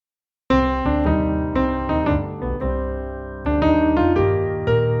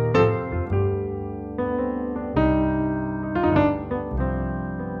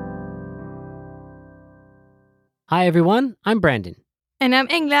Hi everyone, I'm Brandon. And I'm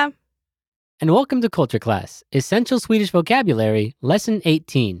Engla. And welcome to Culture Class, Essential Swedish Vocabulary, Lesson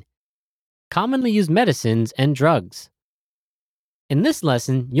 18. Commonly used medicines and drugs. In this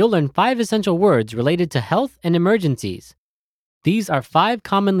lesson, you'll learn 5 essential words related to health and emergencies. These are 5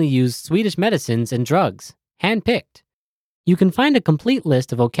 commonly used Swedish medicines and drugs, handpicked. You can find a complete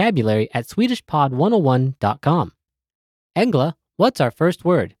list of vocabulary at swedishpod101.com. Engla, what's our first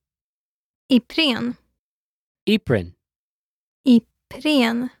word? Ipren. Ipren.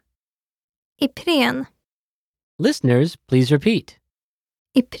 Ipren. Ipren. Listeners, please repeat.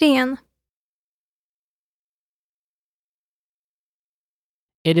 Ipren.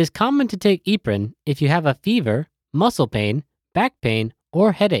 It is common to take Ipren if you have a fever, muscle pain, back pain,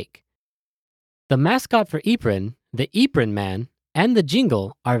 or headache. The mascot for Ipren, the Ipren Man, and the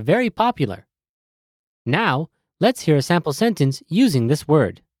jingle are very popular. Now, let's hear a sample sentence using this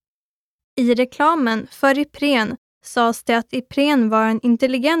word. I reklamen för Ipren sades det att Ipren var en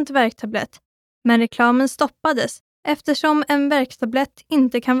intelligent värktablett, men reklamen stoppades eftersom en värktablett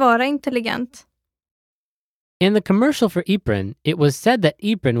inte kan vara intelligent. In the commercial for Ipren, it was said that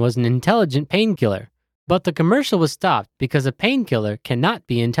Ipren was an intelligent painkiller, but the commercial was stopped because a painkiller cannot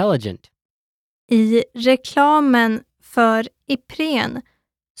be intelligent. I reklamen för Ipren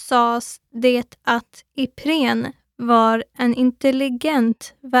sades det att Ipren var en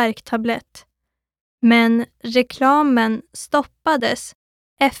intelligent värktablett, men reklamen stoppades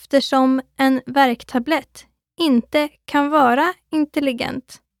eftersom en värktablett inte kan vara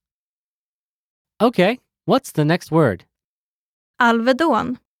intelligent. Okay, what's the next word?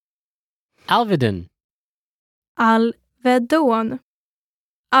 Alvedon. Alvedon. Alvedon.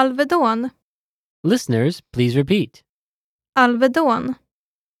 Alvedon. Listeners, please repeat. Alvedon.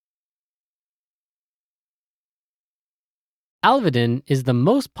 Alvedon is the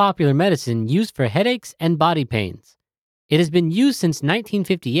most popular medicine used for headaches and body pains. It has been used since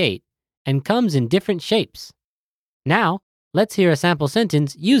 1958 and comes in different shapes. Now, let's hear a sample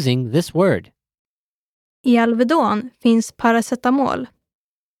sentence using this word. I Alvedon finns paracetamol.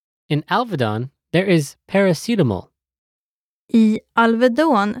 In Alvedon, there is paracetamol. I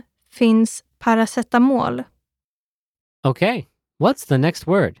Alvedon finns paracetamol. Okay, what's the next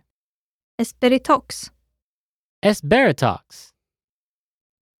word? Esperitox. Esberitox.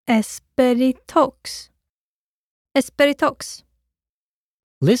 Esperitox. Esperitox.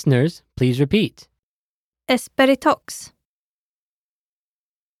 Listeners, please repeat. Esperitox.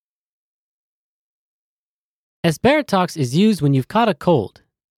 Esberitox is used when you've caught a cold.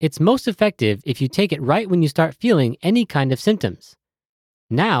 It's most effective if you take it right when you start feeling any kind of symptoms.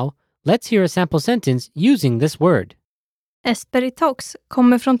 Now, let's hear a sample sentence using this word. Esperitox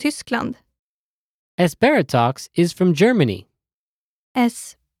kommer från Tyskland. Esberitox is from Germany.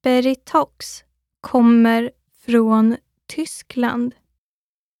 Esperitox kommer från Tyskland.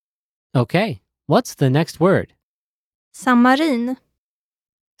 Okay, what's the next word? Samarin.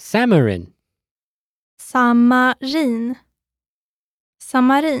 Samarin. Samarin.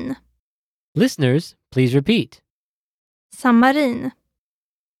 Samarin. Listeners, please repeat. Samarin.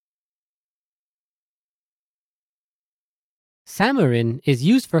 Samarin is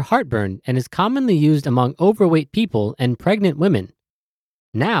used for heartburn and is commonly used among overweight people and pregnant women.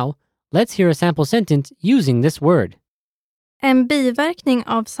 Now, let's hear a sample sentence using this word. En biverkning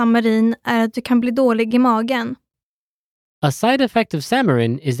av samarin är att du kan bli dålig i magen. A side effect of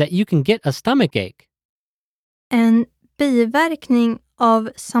Samarin is that you can get a stomachache. En biverkning av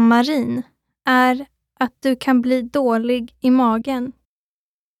samarin är att du kan bli dålig i magen.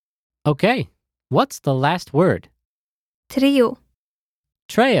 Okay, what's the last word? Trio.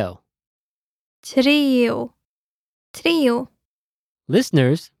 Treo. Trio. Trio.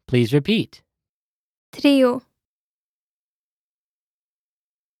 Listeners, please repeat. Trio.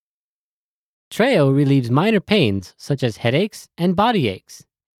 Treo relieves minor pains such as headaches and body aches.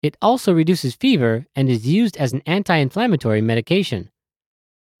 It also reduces fever and is used as an anti-inflammatory medication.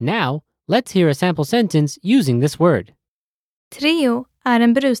 Now, let's hear a sample sentence using this word. Trio är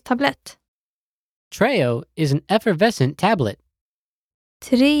en brustablett. Treo is an effervescent tablet.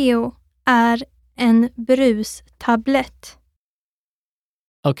 Trio är en brustablett.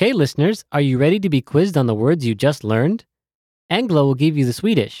 Okay, listeners, are you ready to be quizzed on the words you just learned? Engla will give you the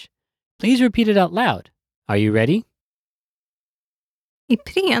Swedish. Please repeat it out loud. Are you ready?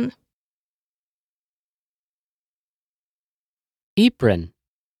 Ipren. Ipren.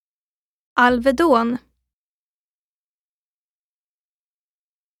 Alvedon.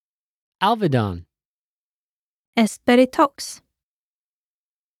 Alvedon. Esperitox.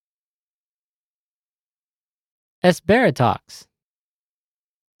 Esberitox.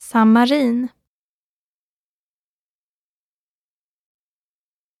 Samarin.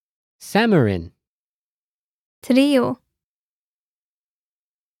 Samarin. Trio.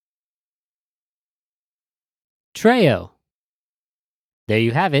 Treo. There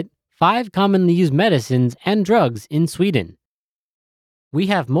you have it, 5 commonly used medicines and drugs in Sweden. We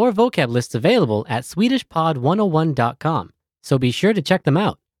have more vocab lists available at swedishpod101.com, so be sure to check them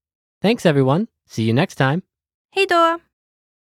out. Thanks everyone. See you next time. Hej då!